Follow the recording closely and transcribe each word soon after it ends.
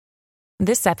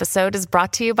This episode is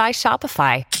brought to you by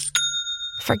Shopify.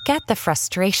 Forget the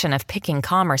frustration of picking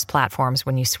commerce platforms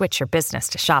when you switch your business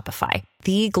to Shopify,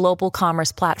 the global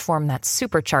commerce platform that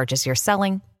supercharges your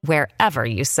selling wherever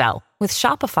you sell. With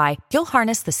Shopify, you'll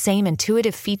harness the same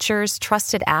intuitive features,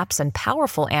 trusted apps, and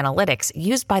powerful analytics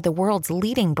used by the world's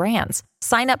leading brands.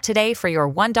 Sign up today for your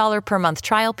 $1 per month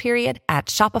trial period at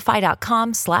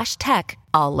shopify.com/tech,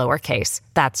 all lowercase.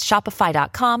 That's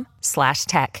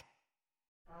shopify.com/tech.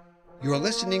 You're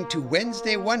listening to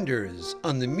Wednesday Wonders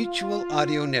on the Mutual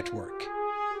Audio Network.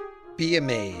 Be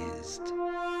amazed.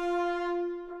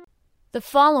 The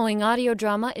following audio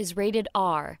drama is rated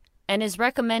R and is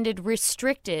recommended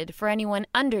restricted for anyone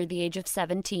under the age of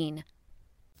 17.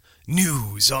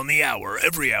 News on the hour,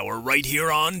 every hour, right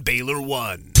here on Baylor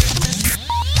One.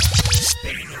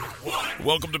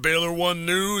 Welcome to Baylor One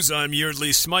News. I'm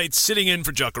Yeardley Smythe, sitting in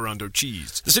for Jacarando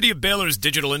Cheese. The city of Baylor's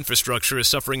digital infrastructure is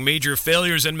suffering major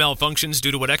failures and malfunctions due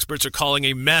to what experts are calling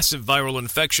a massive viral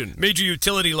infection. Major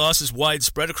utility loss is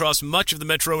widespread across much of the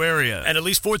metro area, and at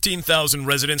least 14,000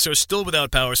 residents are still without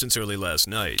power since early last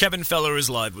night. Kevin Feller is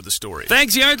live with the story.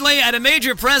 Thanks, Yeardley. At a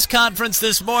major press conference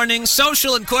this morning,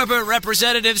 social and corporate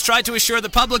representatives tried to assure the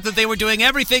public that they were doing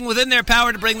everything within their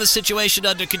power to bring the situation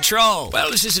under control. Well,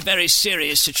 this is a very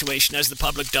serious situation, as the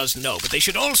public does know, but they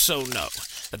should also know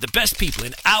that the best people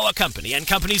in our company and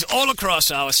companies all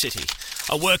across our city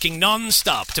are working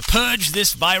non-stop to purge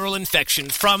this viral infection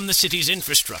from the city's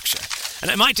infrastructure.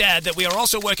 And I might add that we are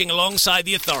also working alongside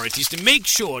the authorities to make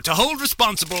sure to hold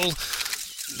responsible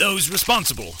those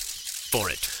responsible for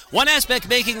it. One aspect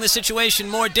making the situation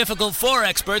more difficult for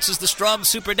experts is the strong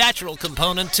supernatural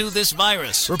component to this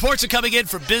virus. Reports are coming in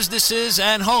from businesses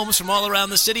and homes from all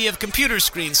around the city of computer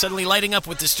screens suddenly lighting up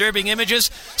with disturbing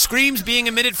images, screams being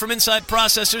emitted from inside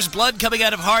processors, blood coming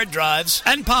out of hard drives,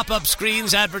 and pop-up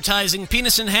screens advertising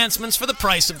penis enhancements for the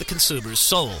price of the consumer's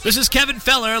soul. This is Kevin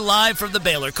Feller, live from the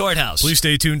Baylor Courthouse. Please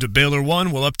stay tuned to Baylor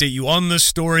One. We'll update you on this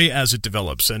story as it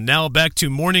develops. And now back to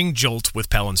Morning Jolt with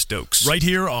Palin Stokes, right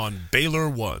here on Baylor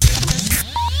One.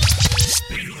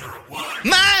 Baylor One.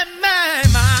 My.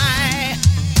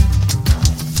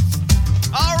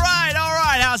 All right.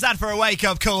 How's that for a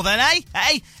wake-up call then, eh?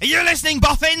 Hey, are you listening,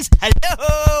 boffins?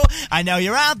 Hello. I know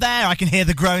you're out there. I can hear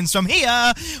the groans from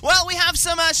here. Well, we have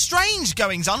some strange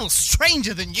goings-on, or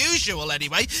stranger than usual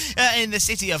anyway, in the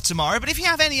city of tomorrow. But if you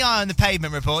have any eye on the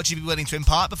pavement report you'd be willing to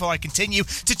impart before I continue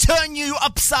to turn you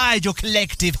upside your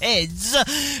collective heads,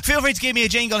 feel free to give me a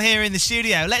jingle here in the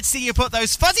studio. Let's see you put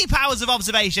those fuzzy powers of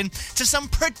observation to some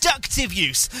productive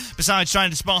use, besides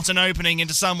trying to spot an opening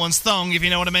into someone's thong, if you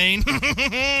know what I mean.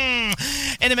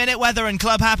 In a minute, weather and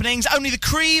club happenings. Only the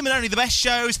cream and only the best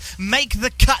shows make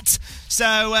the cut.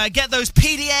 So get those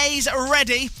PDAs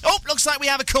ready. Oh, looks like we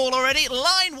have a call already.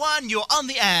 Line 1, you're on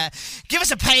the air. Give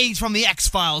us a page from the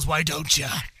X-Files, why don't you?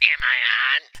 Am I on?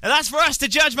 And that's for us to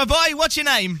judge, my boy. What's your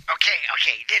name?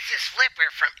 Okay, this is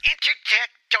Flipper from Intertech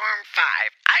Dorm 5.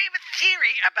 I have a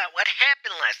theory about what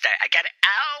happened last night. I got it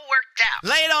all worked out.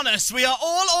 Lay it on us. We are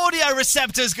all audio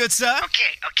receptors, good sir.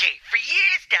 Okay. For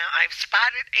years now, I've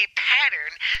spotted a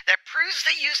pattern that proves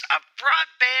the use of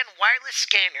broadband wireless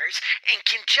scanners in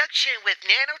conjunction with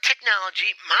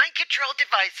nanotechnology mind control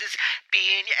devices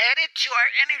being added to our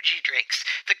energy drinks.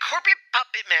 The corporate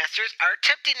puppet masters are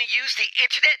attempting to use the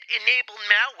internet-enabled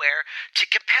malware to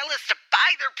compel us to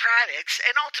buy their products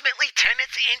and ultimately turn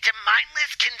us into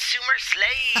mindless consumer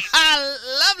slaves.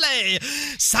 Lovely.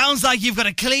 Sounds like you've got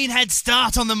a clean head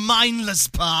start on the mindless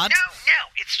part. No,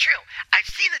 it's true. I've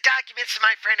seen the documents and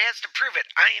my friend has to prove it.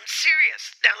 I am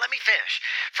serious. Now let me finish.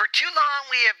 For too long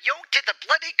we have yoked to the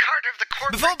bloody cart of the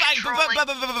corporate controlling...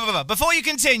 Before you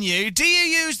continue, do you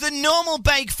use the normal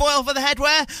bake foil for the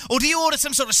headwear, or do you order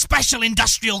some sort of special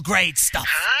industrial grade stuff?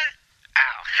 Huh?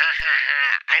 Oh,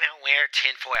 I don't wear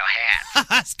tinfoil hats.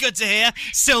 That's good to hear.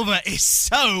 Silver is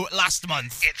so last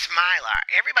month. It's Mylar.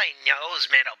 Everybody knows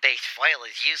metal-based foil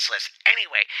is useless.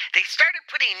 Anyway, they started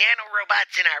putting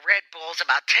nanorobots in our Red Bulls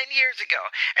about 10 years ago,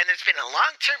 and there's been a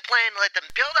long-term plan to let them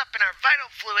build up in our vital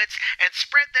fluids and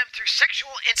spread them through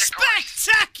sexual intercourse.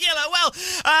 Spectacular! Well,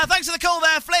 thanks for the call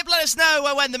there, Flip. Let us know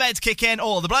when the meds kick in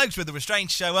or the blokes with the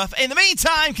restraints show up. In the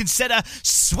meantime, consider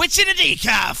switching to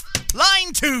decaf.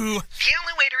 Line 2. The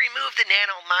only way to remove the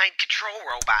nano mind control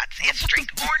robots is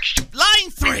drink orange juice. Line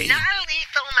 3.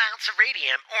 Non-lethal amounts of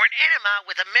radium or an enema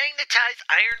with a magnetized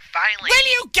iron filing.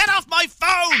 Will you get off my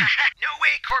phone? No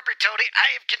way, corporate toady.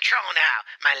 I have control now.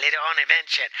 My little own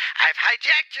invention. I've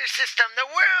hijacked your system. The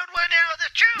world will know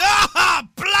the truth. Ah,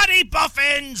 bloody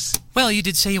boffins! Well, you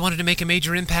did say you wanted to make a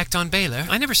major impact on Baylor.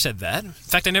 I never said that. In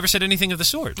fact, I never said anything of the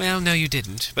sort. Well, no, you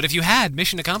didn't. But if you had,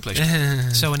 mission accomplished.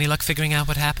 So any luck figuring out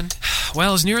what happened?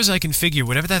 Well, as near as I can figure,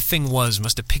 whatever that thing was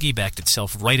must have piggybacked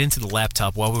itself right into the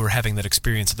laptop while we were having that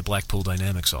experience at the Blackpool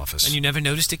Dynamics office. And you never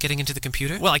noticed it getting into the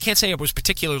computer? Well, I can't say I was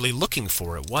particularly looking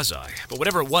for it, was I? But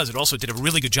whatever it was, it also did a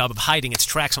really good job of hiding its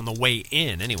tracks on the way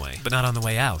in, anyway. But not on the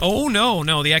way out. Oh,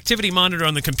 no. The activity monitor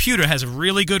on the computer has a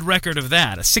really good record of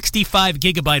that. A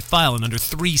 65-gigabyte file in under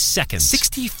 3 seconds.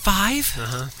 65?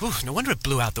 Uh-huh. Ooh, no wonder it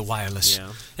blew out the wireless.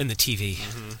 Yeah. And the TV.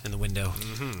 And the window.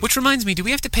 Which reminds me, do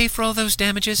we have to pay for all those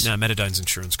damages? No, Metadyne's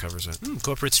insurance covers it.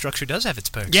 Corporate structure does have its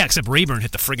perks. Yeah, except Rayburn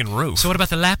hit the friggin' roof. So what about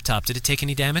the laptop? Did it take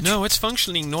any damage? No, it's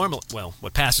functioning normal. Well,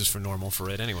 what passes for normal for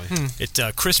it, anyway. It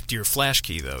crisped your flash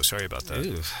key, though. Sorry about that.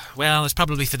 Ooh. Well, it's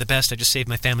probably for the best. I just saved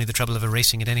my family the trouble of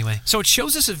erasing it anyway. So it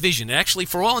shows us a vision. It actually,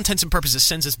 for all intents and purposes,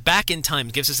 sends us back in time.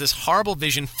 It gives us this horrible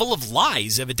vision full of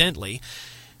lies, evidently,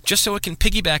 just so it can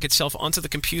piggyback itself onto the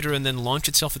computer and then launch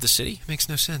itself at the city? Makes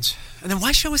no sense. And then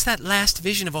why show us that last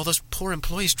vision of all those poor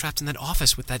employees trapped in that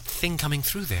office with that thing coming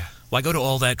through there? Why go to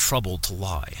all that trouble to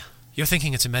lie? You're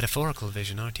thinking it's a metaphorical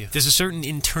vision, aren't you? There's a certain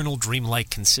internal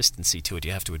dreamlike consistency to it,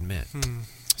 you have to admit.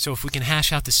 So if we can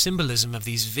hash out the symbolism of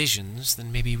these visions,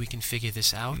 then maybe we can figure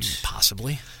this out?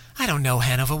 Possibly. I don't know,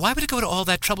 Hanover. Why would it go to all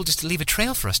that trouble just to leave a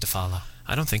trail for us to follow?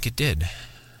 I don't think it did.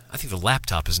 I think the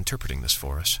laptop is interpreting this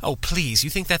for us. Oh, please. You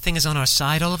think that thing is on our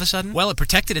side all of a sudden? Well, it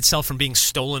protected itself from being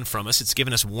stolen from us. It's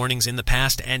given us warnings in the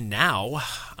past and now.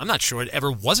 I'm not sure it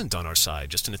ever wasn't on our side,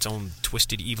 just in its own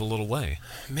twisted, evil little way.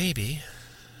 Maybe.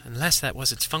 Unless that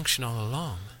was its function all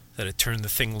along. That it turned the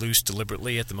thing loose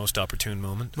deliberately at the most opportune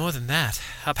moment. More than that.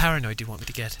 How paranoid do you want me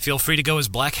to get? Feel free to go as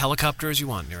black helicopter as you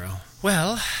want, Nero.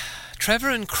 Well,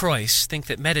 Trevor and Croyce think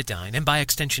that Metadyne, and by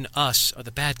extension us, are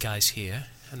the bad guys here,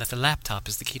 and that the laptop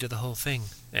is the key to the whole thing.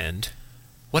 And?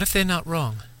 What if they're not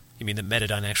wrong? You mean that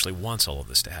Metadyne actually wants all of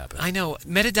this to happen? I know.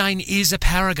 Metadyne is a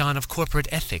paragon of corporate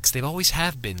ethics. They always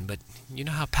have been, but you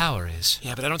know how power is.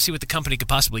 Yeah, but I don't see what the company could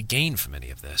possibly gain from any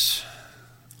of this.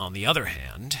 On the other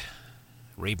hand,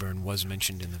 Rayburn was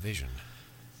mentioned in the vision.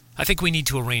 I think we need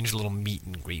to arrange a little meet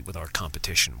and greet with our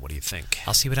competition. What do you think?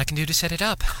 I'll see what I can do to set it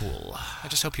up. Cool. I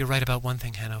just hope you're right about one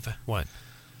thing, Hanover. What?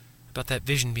 About that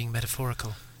vision being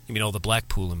metaphorical. You mean all the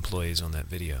Blackpool employees on that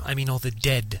video? I mean all the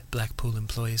dead Blackpool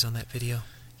employees on that video.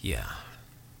 Yeah.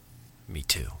 Me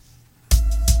too.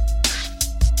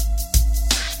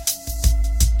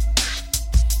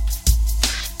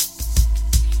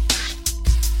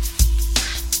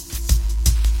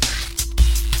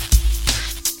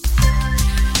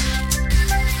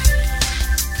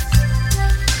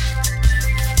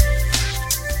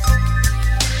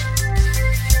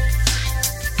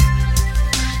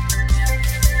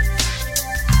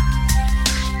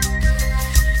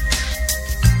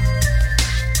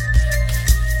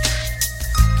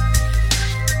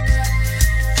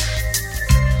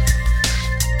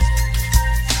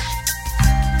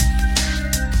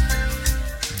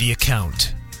 The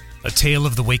Account, A Tale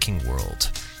of the Waking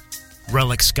World.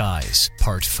 Relic Skies,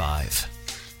 Part 5.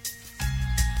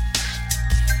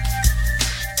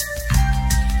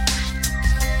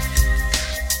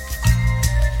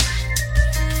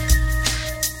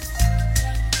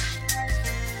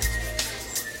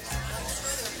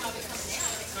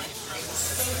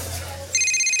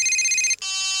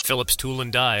 Phillips Tool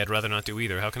and Die. I'd rather not do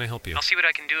either. How can I help you? I'll see what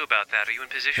I can do about that. Are you in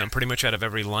position? I'm pretty much out of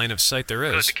every line of sight there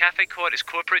is. Good. The Cafe Court is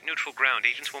corporate neutral ground.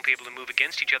 Agents won't be able to move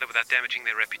against each other without damaging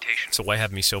their reputation. So why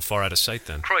have me so far out of sight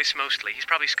then? Croyce mostly. He's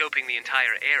probably scoping the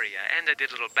entire area, and I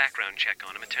did a little background check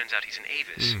on him. It turns out he's an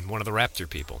Avis. One of the Raptor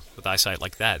people. With eyesight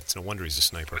like that, it's no wonder he's a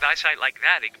sniper. With eyesight like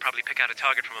that, he could probably pick out a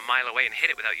target from a mile away and hit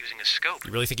it without using a scope.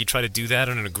 You really think he'd try to do that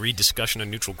on an agreed discussion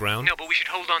on neutral ground? No, but we should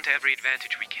hold on to every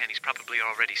advantage we can. He's probably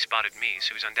already spotted me,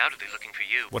 so he's undoubtedly looking for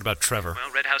you. What about Trevor?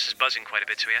 Well, Red House is buzzing quite a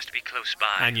bit, so he has to be close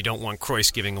by. And you don't want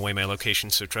Croyce giving away my location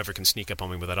so Trevor can sneak up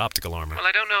on me with that optical armor. Well,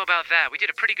 I don't know about that. We did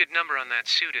a pretty good number on that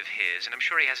suit of his, and I'm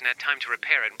sure he hasn't had time to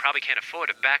repair it and probably can't afford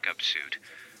a backup suit.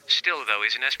 Still, though,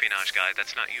 he's an espionage guy.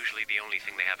 That's not usually the only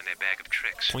thing they have in their bag of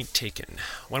tricks. Point taken.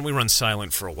 Why don't we run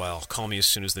silent for a while? Call me as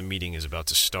soon as the meeting is about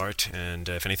to start, and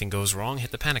if anything goes wrong,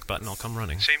 hit the panic button. I'll come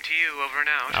running. Same to you. Over and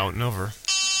out. Out and over.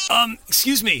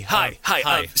 Excuse me. Hi.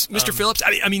 Mr. Phillips?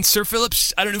 I mean, Sir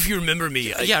Phillips? I don't know if you remember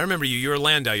me. Yeah, I remember you. You're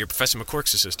Landau. You're Professor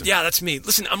McQuirk's assistant. Yeah, that's me.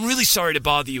 Listen, I'm really sorry to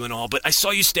bother you and all, but I saw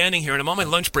you standing here, and I'm on my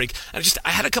lunch break. I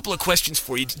had a couple of questions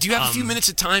for you. Do you have a few minutes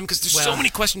of time? Because there's so many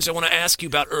questions I want to ask you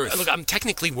about Earth. Look, I'm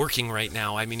technically working right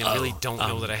now. I mean, I really don't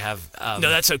know that I have... No,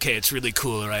 that's okay. It's really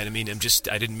cool, all right? I mean, I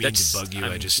didn't mean to bug you.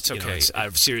 It's okay.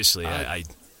 Seriously,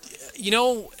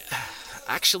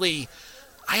 actually...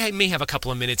 I may have a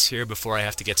couple of minutes here before I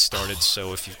have to get started,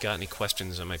 so if you've got any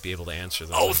questions, I might be able to answer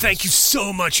them. Oh, thank you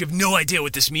so much. You have no idea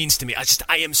what this means to me.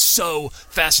 I am so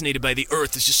fascinated by the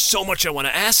Earth. There's just so much I want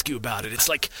to ask you about it. It's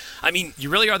like, I mean... You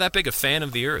really are that big a fan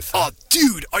of the Earth. Oh,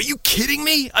 dude, are you kidding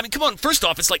me? I mean, come on, first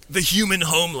off, it's like the human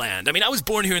homeland. I mean, I was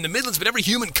born here in the Midlands, but every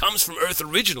human comes from Earth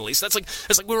originally, so that's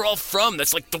like where we're all from.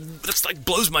 That's like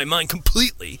blows my mind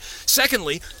completely.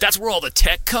 Secondly, that's where all the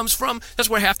tech comes from. That's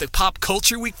where half the pop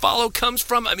culture we follow comes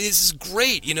from. I mean, this is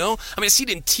great, you know? I mean, I see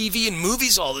it in TV and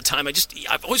movies all the time.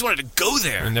 I've always wanted to go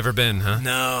there. You've never been, huh?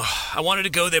 No, I wanted to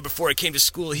go there before I came to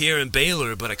school here in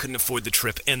Baylor, but I couldn't afford the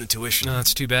trip and the tuition. No,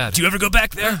 that's too bad. Do you ever go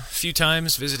back there? A few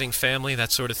times, visiting family,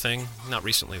 that sort of thing. Not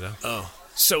recently, though. Oh,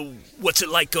 so what's it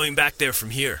like going back there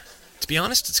from here? To be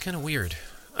honest, it's kind of weird.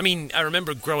 I mean, I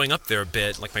remember growing up there a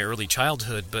bit, like my early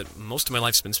childhood, but most of my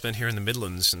life's been spent here in the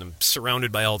Midlands, and I'm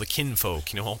surrounded by all the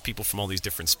kinfolk, you know, all people from all these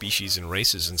different species and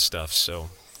races and stuff, so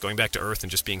going back to Earth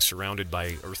and just being surrounded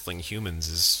by Earthling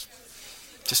humans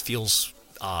just feels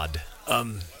odd.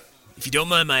 If you don't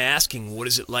mind my asking, what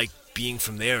is it like being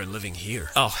from there and living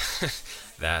here? Oh,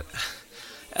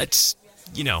 it's...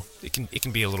 You know, it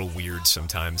can be a little weird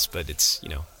sometimes, but it's, you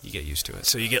know, you get used to it.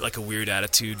 So you get like a weird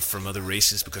attitude from other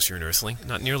races because you're an Earthling?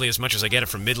 Not nearly as much as I get it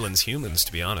from Midlands humans,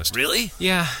 to be honest. Really?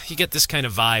 Yeah, you get this kind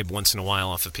of vibe once in a while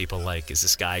off of people like, is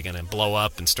this guy gonna blow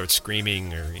up and start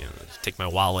screaming, or, you know, take my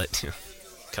wallet,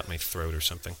 cut my throat or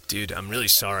something. Dude, I'm really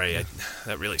sorry.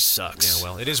 That really sucks. Yeah,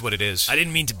 well, it is what it is. I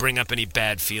didn't mean to bring up any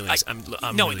bad feelings.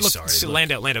 I'm really sorry. So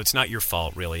Lando, it's not your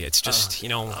fault, really. It's just, you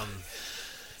know,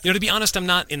 to be honest, I'm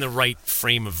not in the right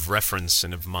frame of reference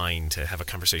and of mind to have a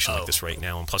conversation like this right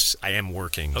now, and plus, I am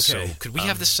working, so could we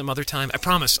have this some other time? I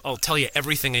promise, I'll tell you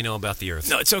everything I know about the Earth.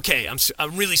 No, it's okay.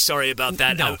 I'm really sorry about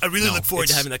that. I really look forward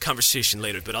to having that conversation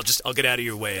later, but I'll get out of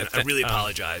your way, and I really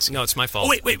apologize. No, it's my fault.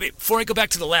 Oh, wait. Before I go back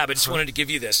to the lab, I just wanted to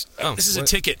give you this. This is a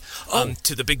ticket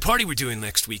to the big party we're doing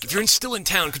next week. If you're still in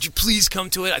town, could you please come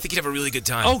to it? I think you'd have a really good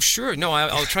time. Oh, sure. No,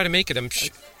 I'll try to make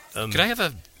it. Could I have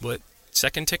a,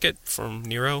 second ticket from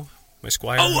Nero? My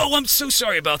squire? Oh, I'm so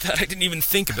sorry about that. I didn't even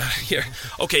think about it here.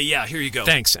 Okay, yeah, here you go.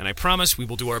 Thanks, and I promise we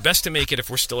will do our best to make it if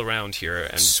we're still around here.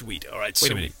 And sweet. All right,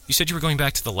 Wait a minute. You said you were going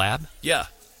back to the lab? Yeah.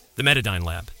 The Metadyne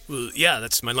lab? Well, yeah,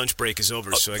 that's my lunch break is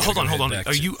over, so I hold on.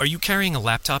 Are you carrying a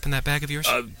laptop in that bag of yours?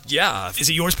 Yeah. Is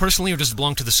it yours personally, or does it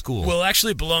belong to the school? Well,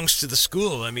 actually, it belongs to the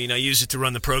school. I mean, I use it to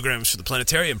run the programs for the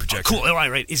planetarium projector. Cool. All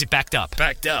right. Is it backed up?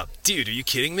 Backed up? Dude, are you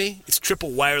kidding me? It's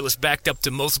triple wireless, backed up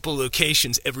to multiple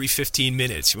locations every 15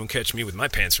 minutes. You won't catch me with my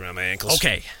pants around my ankles.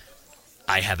 Okay.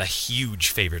 I have a huge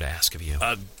favor to ask of you.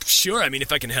 Sure. I mean,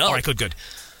 if I can help. All right, good.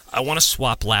 I want to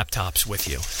swap laptops with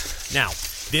you. Now,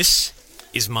 this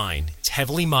is mine. It's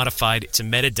heavily modified. It's a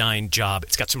Metadyne job.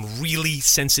 It's got some really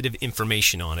sensitive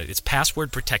information on it. It's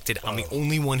password protected. I'm the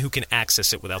only one who can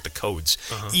access it without the codes.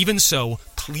 Even so,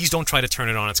 please don't try to turn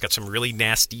it on. It's got some really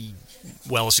nasty,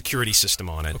 security system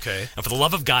on it. Okay. And for the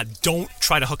love of God, don't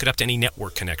try to hook it up to any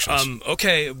network connections.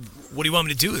 Okay. What do you want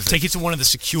me to do with it? Take it to one of the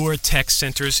secure tech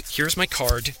centers. Here's my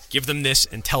card. Give them this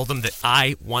and tell them that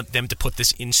I want them to put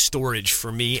this in storage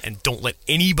for me, and don't let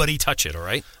anybody touch it, all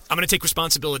right? I'm going to take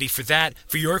responsibility for that,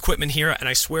 for your equipment here, and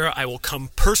I swear I will come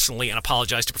personally and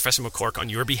apologize to Professor McCork on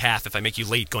your behalf if I make you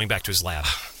late going back to his lab.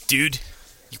 Dude,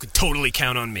 you can totally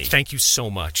count on me. Thank you so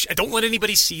much. And don't let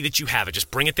anybody see that you have it.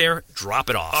 Just bring it there, drop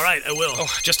it off. All right, I will.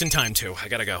 Oh, just in time, too. I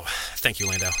gotta go. Thank you,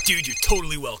 Lando. Dude, you're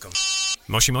totally welcome.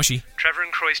 Moshi Moshi. Trevor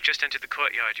and Croyce just entered the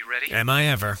courtyard. You ready? Am I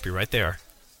ever? Be right there.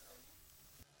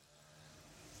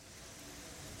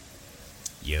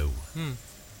 Yo.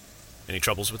 Any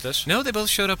troubles with this? No, they both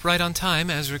showed up right on time,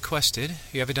 as requested.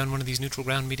 You ever done one of these neutral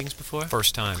ground meetings before?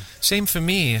 First time. Same for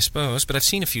me, I suppose, but I've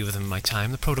seen a few of them in my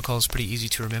time. The protocol's pretty easy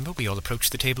to remember. We all approach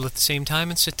the table at the same time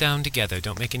and sit down together.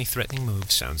 Don't make any threatening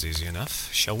moves. Sounds easy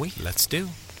enough. Shall we? Let's do.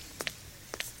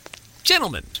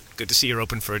 Gentlemen, good to see you're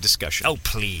open for a discussion. Oh,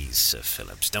 please, Sir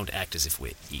Phillips, don't act as if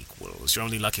we're equals. You're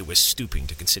only lucky we're stooping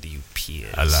to consider you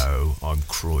peers. Hello, I'm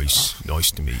Croyce. Nice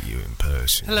to meet you in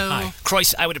person. Hello. Hi.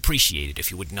 Croyce, I would appreciate it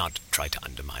if you would not try to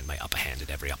undermine my upper hand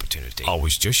at every opportunity. I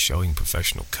was just showing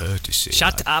professional courtesy.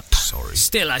 Shut up. Sorry.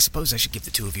 Still, I suppose I should give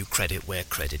the two of you credit where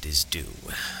credit is due.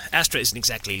 Astra isn't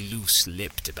exactly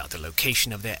loose-lipped about the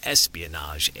location of their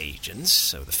espionage agents,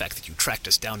 so the fact that you tracked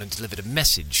us down and delivered a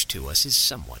message to us is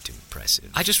somewhat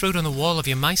impressive. I just wrote on the wall of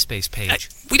your MySpace page.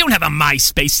 We don't have a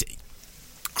MySpace...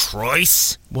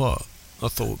 Croyce? What? I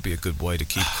thought it would be a good way to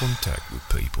keep contact with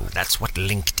people. That's what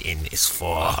LinkedIn is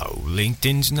for. Oh,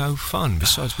 LinkedIn's no fun.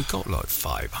 Besides, we got like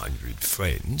 500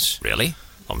 friends. Really?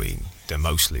 I mean, They're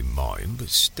mostly mine, but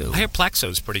still. I hear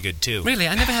Plaxo's pretty good, too. Really?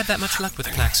 I never had that much luck with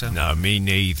Plaxo. No, me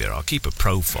neither. I'll keep a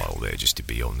profile there just to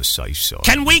be on the safe side.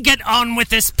 Can we get on with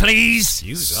this, please?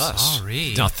 Use us.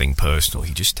 Sorry. Nothing personal.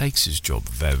 He just takes his job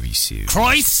very seriously.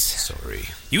 Christ! Sorry.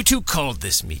 You two called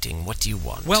this meeting. What do you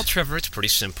want? Well, Trevor, it's pretty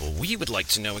simple. We would like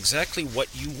to know exactly what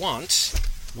you want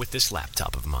with this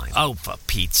laptop of mine. Oh, for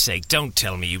Pete's sake, don't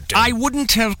tell me you don't. I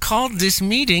wouldn't have called this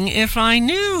meeting if I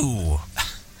knew.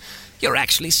 You're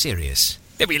actually serious.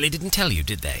 They really didn't tell you,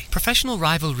 did they? Professional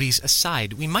rivalries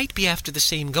aside, we might be after the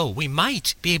same goal. We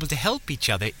might be able to help each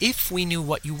other if we knew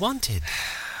what you wanted.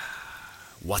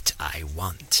 What I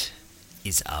want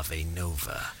is Ave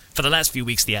Nova. For the last few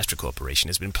weeks, the Astra Corporation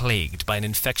has been plagued by an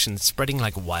infection spreading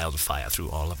like wildfire through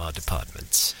all of our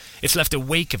departments. It's left a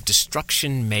wake of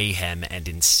destruction, mayhem, and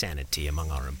insanity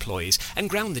among our employees, and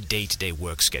ground the day-to-day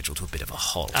work schedule to a bit of a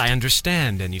halt. I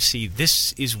understand, and you see,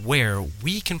 this is where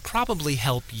we can probably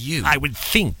help you. I would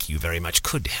think you very much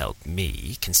could help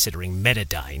me, considering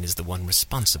Metadyne is the one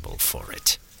responsible for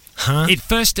it. Huh? It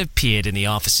first appeared in the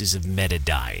offices of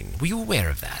Metadyne. Were you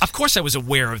aware of that? Of course I was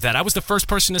aware of that. I was the first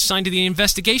person assigned to the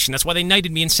investigation. That's why they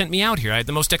knighted me and sent me out here. I had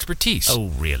the most expertise. Oh,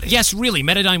 really? Yes, really.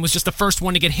 Metadyne was just the first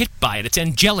one to get hit by it. It's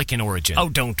angelic in origin. Oh,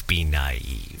 don't be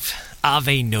naive.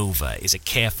 Ave Nova is a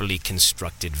carefully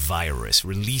constructed virus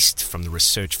released from the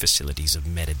research facilities of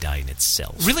Metadyne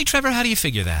itself. Really, Trevor? How do you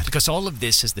figure that? Because all of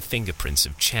this has the fingerprints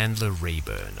of Chandler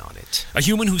Rayburn on it. A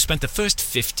human who spent the first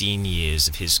 15 years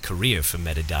of his career for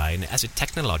Metadyne as a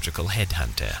technological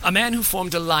headhunter. A man who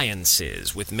formed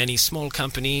alliances with many small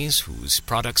companies whose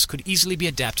products could easily be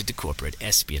adapted to corporate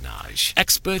espionage.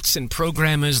 Experts and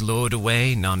programmers lured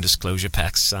away, non-disclosure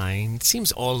pacts signed. It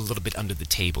seems all a little bit under the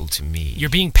table to me. You're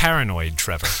being paranoid,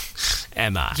 Trevor.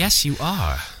 Am I? Yes, you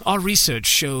are. Our research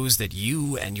shows that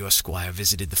you and your squire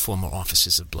visited the former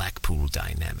offices of Blackpool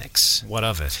Dynamics. What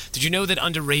of it? Did you know that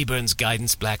under Rayburn's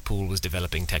guidance, Blackpool was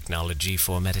developing technology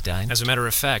for Metadyne? As a matter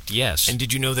of fact, yes. And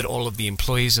did you know that all of the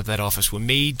employees of that office were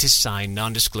made to sign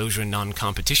non-disclosure and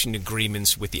non-competition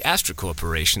agreements with the Astra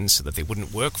Corporation so that they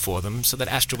wouldn't work for them, so that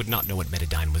Astra would not know what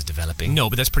Metadyne was developing? No,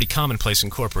 but that's pretty commonplace in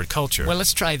corporate culture. Well,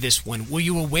 let's try this one. Were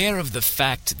you aware of the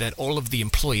fact that all of the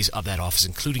employees of that office,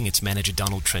 including its manager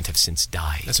Donald Trent, have since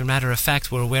died? As a matter of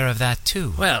fact, we're aware of that,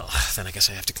 too. Well, then I guess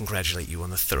I have to congratulate you on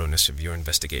the thoroughness of your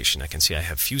investigation. I can see I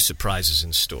have few surprises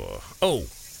in store. Oh,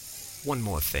 one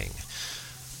more thing.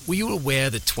 Were you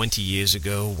aware that 20 years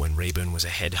ago, when Rayburn was a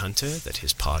headhunter, that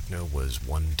his partner was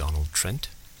one Donald Trent?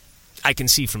 I can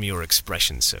see from your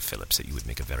expression, Sir Phillips, that you would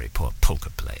make a very poor poker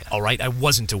player. All right, I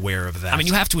wasn't aware of that. I mean,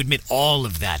 you have to admit all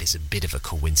of that is a bit of a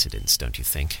coincidence, don't you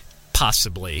think?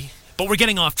 Possibly. But we're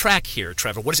getting off track here,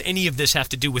 Trevor. What does any of this have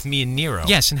to do with me and Nero?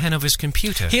 Yes, in Hanover's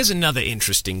computer. Here's another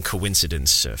interesting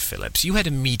coincidence, Sir Phillips. You had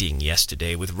a meeting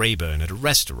yesterday with Rayburn at a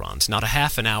restaurant. Not a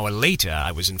half an hour later,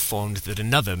 I was informed that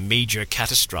another major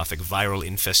catastrophic viral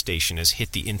infestation has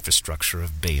hit the infrastructure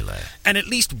of Baylor. And at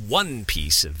least one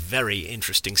piece of very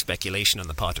interesting speculation on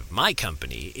the part of my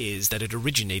company is that it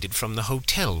originated from the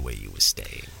hotel where you were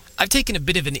staying. I've taken a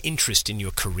bit of an interest in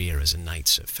your career as a knight,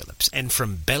 Sir Phillips, and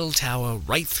from Bell Tower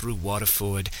right through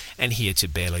Waterford and here to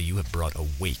Baylor, you have brought a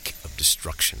wake of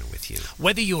destruction with you.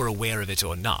 Whether you're aware of it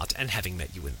or not, and having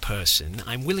met you in person,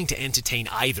 I'm willing to entertain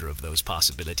either of those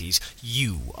possibilities.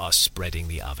 You are spreading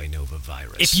the Ave Nova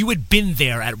virus. If you had been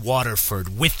there at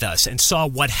Waterford with us and saw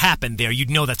what happened there,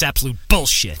 you'd know that's absolute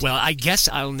bullshit. Well, I guess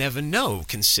I'll never know,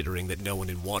 considering that no one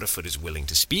in Waterford is willing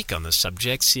to speak on the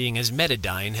subject, seeing as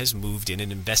Metadyne has moved in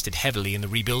and invested heavily in the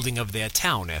rebuilding of their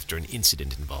town after an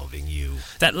incident involving you.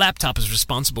 That laptop is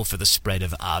responsible for the spread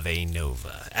of Ave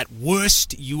Nova. At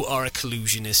worst, you are a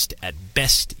collusionist. At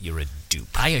best, you're a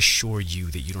dupe. I assure you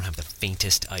that you don't have the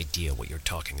faintest idea what you're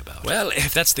talking about. Well,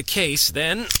 if that's the case,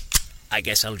 then I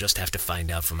guess I'll just have to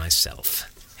find out for myself.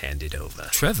 Hand it over.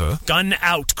 Trevor? Gun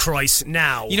out, Christ,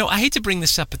 now. You know, I hate to bring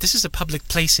this up, but this is a public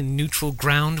place in neutral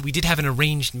ground. We did have an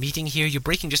arranged meeting here. You're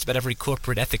breaking just about every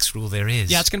corporate ethics rule there is.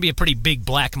 Yeah, it's going to be a pretty big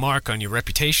black mark on your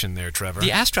reputation there, Trevor.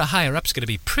 The Astra higher-up's going to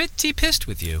be pretty pissed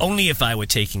with you. Only if I were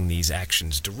taking these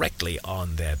actions directly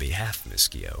on their behalf, Miss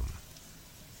Guillaume.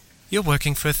 You're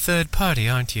working for a third party,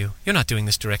 aren't you? You're not doing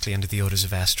this directly under the orders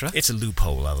of Astra. It's a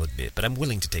loophole, I'll admit, but I'm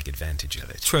willing to take advantage of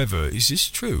it. Trevor, is this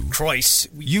true? Christ.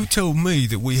 You told me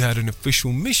that we had an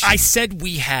official mission. I said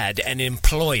we had an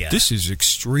employer. This is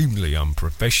extremely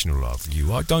unprofessional of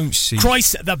you. I don't see...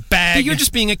 Christ, the bag. You're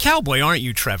just being a cowboy, aren't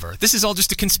you, Trevor? This is all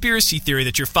just a conspiracy theory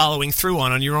that you're following through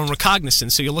on your own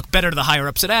recognizance, so you'll look better to the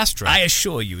higher-ups at Astra. I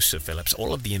assure you, Sir Phillips,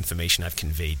 all of the information I've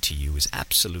conveyed to you is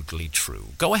absolutely true.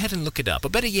 Go ahead and look it up, or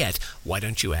better yet, why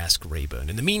don't you ask Rayburn?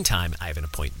 In the meantime, I have an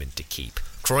appointment to keep.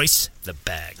 Croyce, the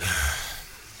bag.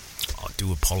 I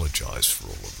do apologize for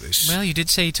all of this. Well, you did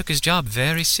say he took his job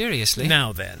very seriously.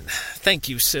 Now then, thank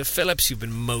you, Sir Phillips. You've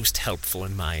been most helpful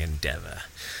in my endeavor.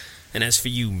 And as for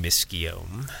you, Miss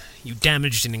Guillaume, you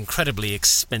damaged an incredibly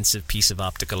expensive piece of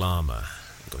optical armor.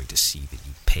 I'm going to see that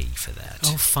you pay for that.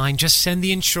 Oh, fine. Just send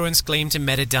the insurance claim to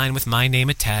Metadyne with my name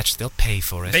attached. They'll pay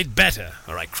for it. They'd better.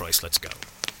 All right, Croyce, let's go.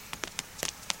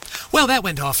 Well, that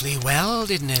went awfully well,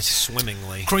 didn't it?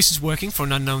 Swimmingly. Croyce is working for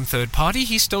an unknown third party.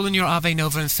 He's stolen your Ave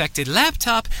Nova-infected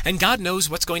laptop, and God knows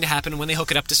what's going to happen when they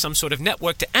hook it up to some sort of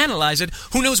network to analyze it.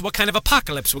 Who knows what kind of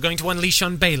apocalypse we're going to unleash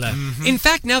on Baylor. Mm-hmm. In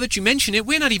fact, now that you mention it,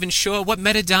 we're not even sure what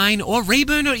Metadyne or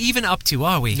Rayburn are even up to,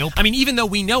 are we? Nope. I mean, even though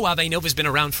we know Ave Nova's been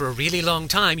around for a really long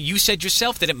time, you said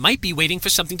yourself that it might be waiting for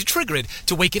something to trigger it,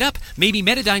 to wake it up. Maybe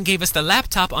Metadyne gave us the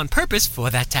laptop on purpose for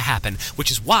that to happen, which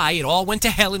is why it all went to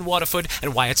hell in Waterford,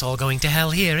 and why it's all going to hell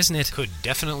here, isn't it? Could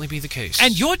definitely be the case.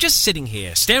 And you're just sitting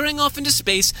here, staring off into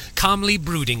space, calmly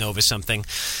brooding over something.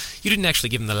 You didn't actually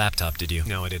give him the laptop, did you?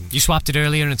 No, I didn't. You swapped it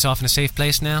earlier and it's off in a safe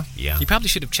place now? Yeah. You probably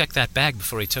should have checked that bag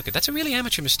before he took it. That's a really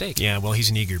amateur mistake. Yeah, well,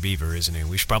 he's an eager beaver, isn't he?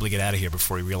 We should probably get out of here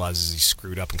before he realizes he's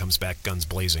screwed up and comes back guns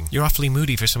blazing. You're awfully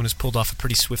moody for someone who's pulled off a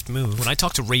pretty swift move. When I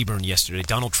talked to Rayburn yesterday,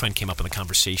 Donald Trent came up in the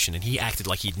conversation, and he acted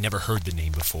like he'd never heard the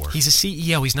name before. He's a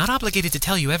CEO. He's not obligated to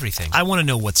tell you everything. I want to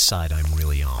know what side I'm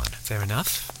really on. Fair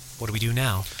enough. What do we do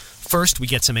now? First, we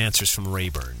get some answers from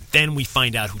Rayburn. Then we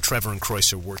find out who Trevor and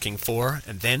Croyce are working for,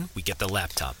 and then we get the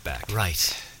laptop back.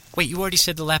 Right. Wait, you already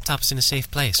said the laptop's in a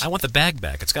safe place. I want the bag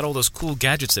back. It's got all those cool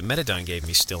gadgets that Metadyne gave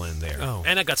me still in there. Oh.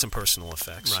 And I got some personal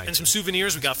effects. Right. And some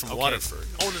souvenirs we got from Okay. Waterford.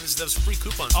 Oh, and there's those free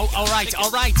coupons. Oh, all right.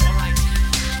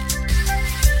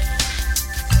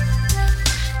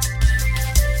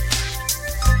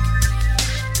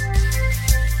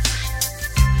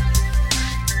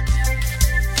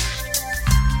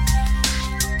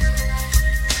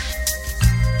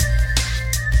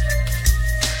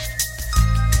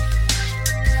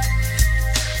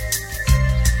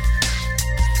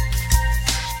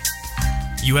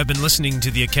 You have been listening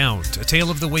to The Account, A Tale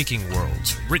of the Waking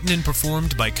World, written and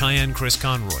performed by Cayenne Chris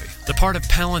Conroy. The part of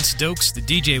Palance Dokes, the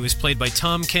DJ, was played by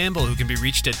Tom Campbell, who can be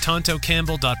reached at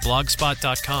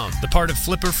tontocampbell.blogspot.com. The part of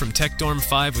Flipper from Tech Dorm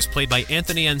 5 was played by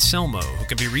Anthony Anselmo, who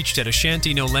can be reached at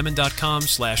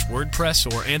ashantinolemon.com/WordPress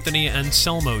or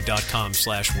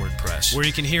anthonyanselmo.com/WordPress, where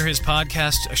you can hear his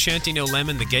podcasts, Ashanti No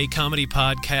Lemon, the Gay Comedy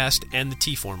Podcast, and the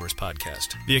T-Formers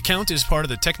Podcast. The Account is part of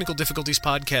the Technical Difficulties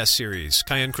Podcast series.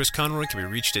 Cayenne Chris Conroy can be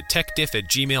reached at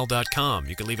techdiff@gmail.com.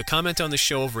 You can leave a comment on the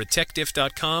show over at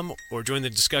techdiff.com or join the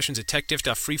discussions at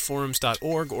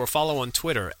techdiff.freeforums.org or follow on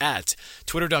Twitter at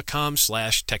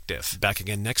twitter.com/techdiff. Back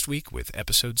again next week with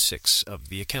episode 6 of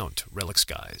The Account, Relic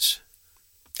Skies.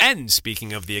 And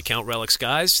speaking of The Account, Relic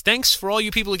Skies, thanks for all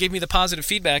you people who gave me the positive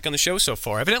feedback on the show so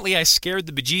far. Evidently, I scared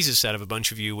the bejesus out of a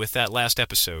bunch of you with that last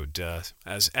episode,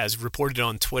 as reported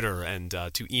on Twitter and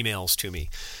to emails to me.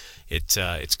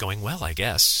 It's going well, I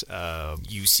guess.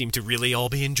 You seem to really all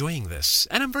be enjoying this,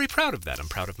 and I'm very proud of that. I'm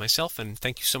proud of myself, and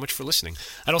thank you so much for listening.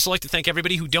 I'd also like to thank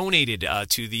everybody who donated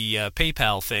to the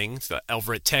PayPal thing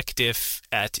over at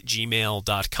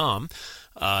techdiff@gmail.com.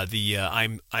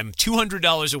 I'm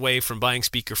 $200 away from buying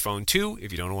Speakerphone 2.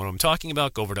 If you don't know what I'm talking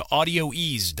about, go over to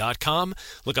audioease.com.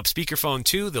 Look up Speakerphone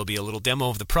 2. There'll be a little demo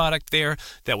of the product there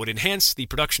that would enhance the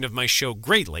production of my show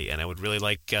greatly, and I would really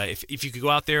like if you could go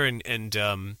out there and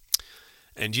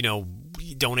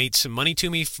donate some money to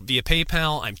me via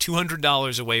PayPal. I'm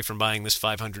 $200 away from buying this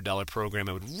 $500 program.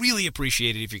 I would really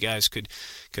appreciate it if you guys could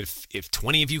if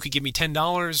 20 of you could give me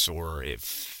 $10, or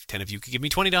if 10 of you could give me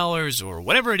 $20, or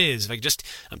whatever it is.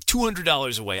 I'm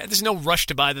 $200 away. There's no rush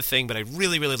to buy the thing, but I'd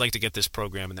really, really like to get this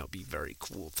program, and that would be very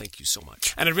cool. Thank you so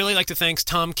much. And I'd really like to thank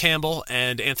Tom Campbell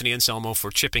and Anthony Anselmo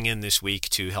for chipping in this week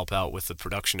to help out with the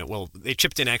production. Well, they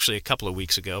chipped in actually a couple of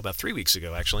weeks ago, about 3 weeks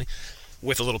ago, actually,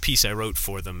 with a little piece I wrote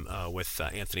for them with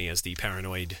Anthony as the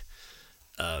paranoid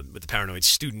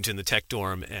student in the tech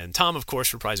dorm, and Tom, of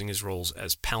course, reprising his roles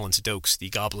as Palance Dokes, the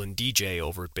Goblin DJ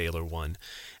over at Baylor 1.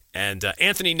 And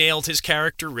Anthony nailed his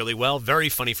character really well. Very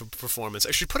funny for performance.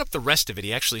 I should put up the rest of it.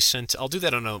 He actually sent... I'll do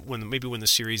that on when the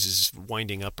series is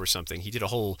winding up or something. He did a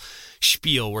whole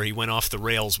spiel where he went off the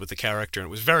rails with the character, and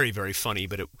it was very, very funny,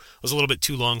 but it was a little bit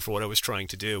too long for what I was trying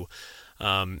to do.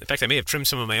 In fact, I may have trimmed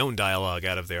some of my own dialogue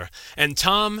out of there. And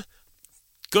Tom,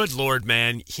 good Lord,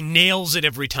 man, he nails it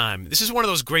every time. This is one of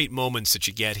those great moments that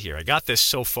you get here. I got this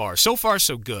so far. So far,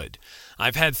 so good.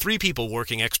 I've had 3 people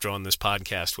working extra on this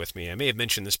podcast with me. I may have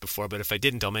mentioned this before, but if I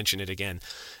didn't, I'll mention it again.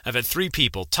 I've had 3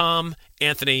 people, Tom,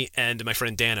 Anthony, and my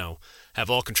friend Dano, have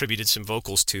all contributed some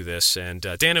vocals to this. And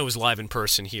Dano is live in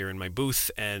person here in my booth,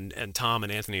 and Tom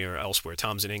and Anthony are elsewhere.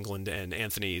 Tom's in England, and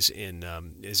Anthony's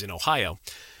is in Ohio.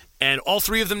 And all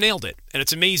three of them nailed it. And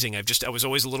it's amazing. I was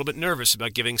always a little bit nervous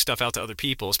about giving stuff out to other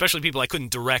people, especially people I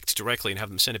couldn't direct directly and have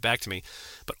them send it back to me.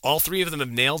 But all three of them have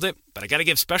nailed it. But I got to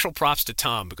give special props to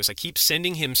Tom, because I keep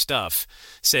sending him stuff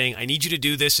saying, I need you to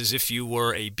do this as if you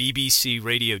were a BBC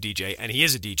radio DJ. And he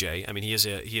is a DJ. I mean, he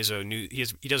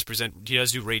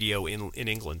does do radio in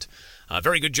England.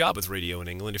 Very good job with radio in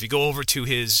England. If you go over to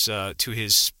his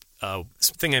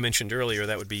thing I mentioned earlier,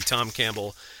 that would be Tom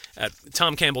Campbell at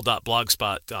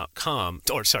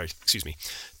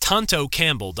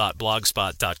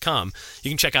tontocampbell.blogspot.com. You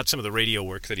can check out some of the radio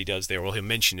work that he does there, or he'll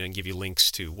mention it and give you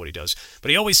links to what he does. But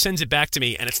he always sends it back to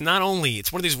me, and it's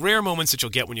one of these rare moments that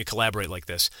you'll get when you collaborate like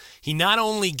this. He not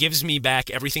only gives me back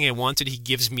everything I wanted, he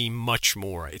gives me much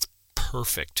more. It's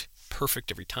perfect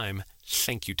every time.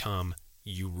 Thank you, Tom.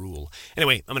 You rule.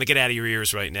 Anyway, I'm going to get out of your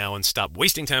ears right now and stop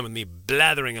wasting time with me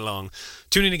blathering along.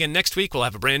 Tune in again next week. We'll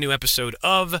have a brand new episode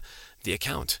of The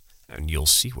Account, and you'll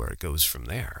see where it goes from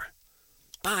there.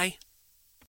 Bye.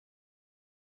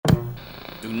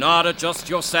 Do not adjust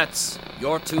your sets.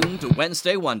 You're tuned to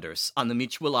Wednesday Wonders on the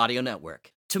Mutual Audio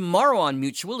Network. Tomorrow on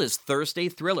Mutual is Thursday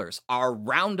Thrillers, our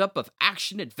roundup of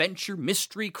action, adventure,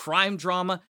 mystery, crime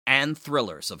drama, and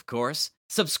thrillers, of course.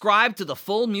 Subscribe to the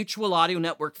full Mutual Audio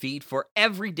Network feed for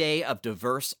every day of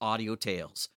diverse audio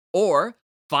tales. Or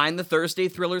find the Thursday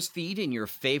Thrillers feed in your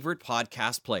favorite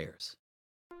podcast players.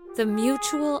 The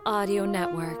Mutual Audio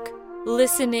Network.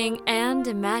 Listening and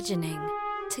imagining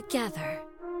together.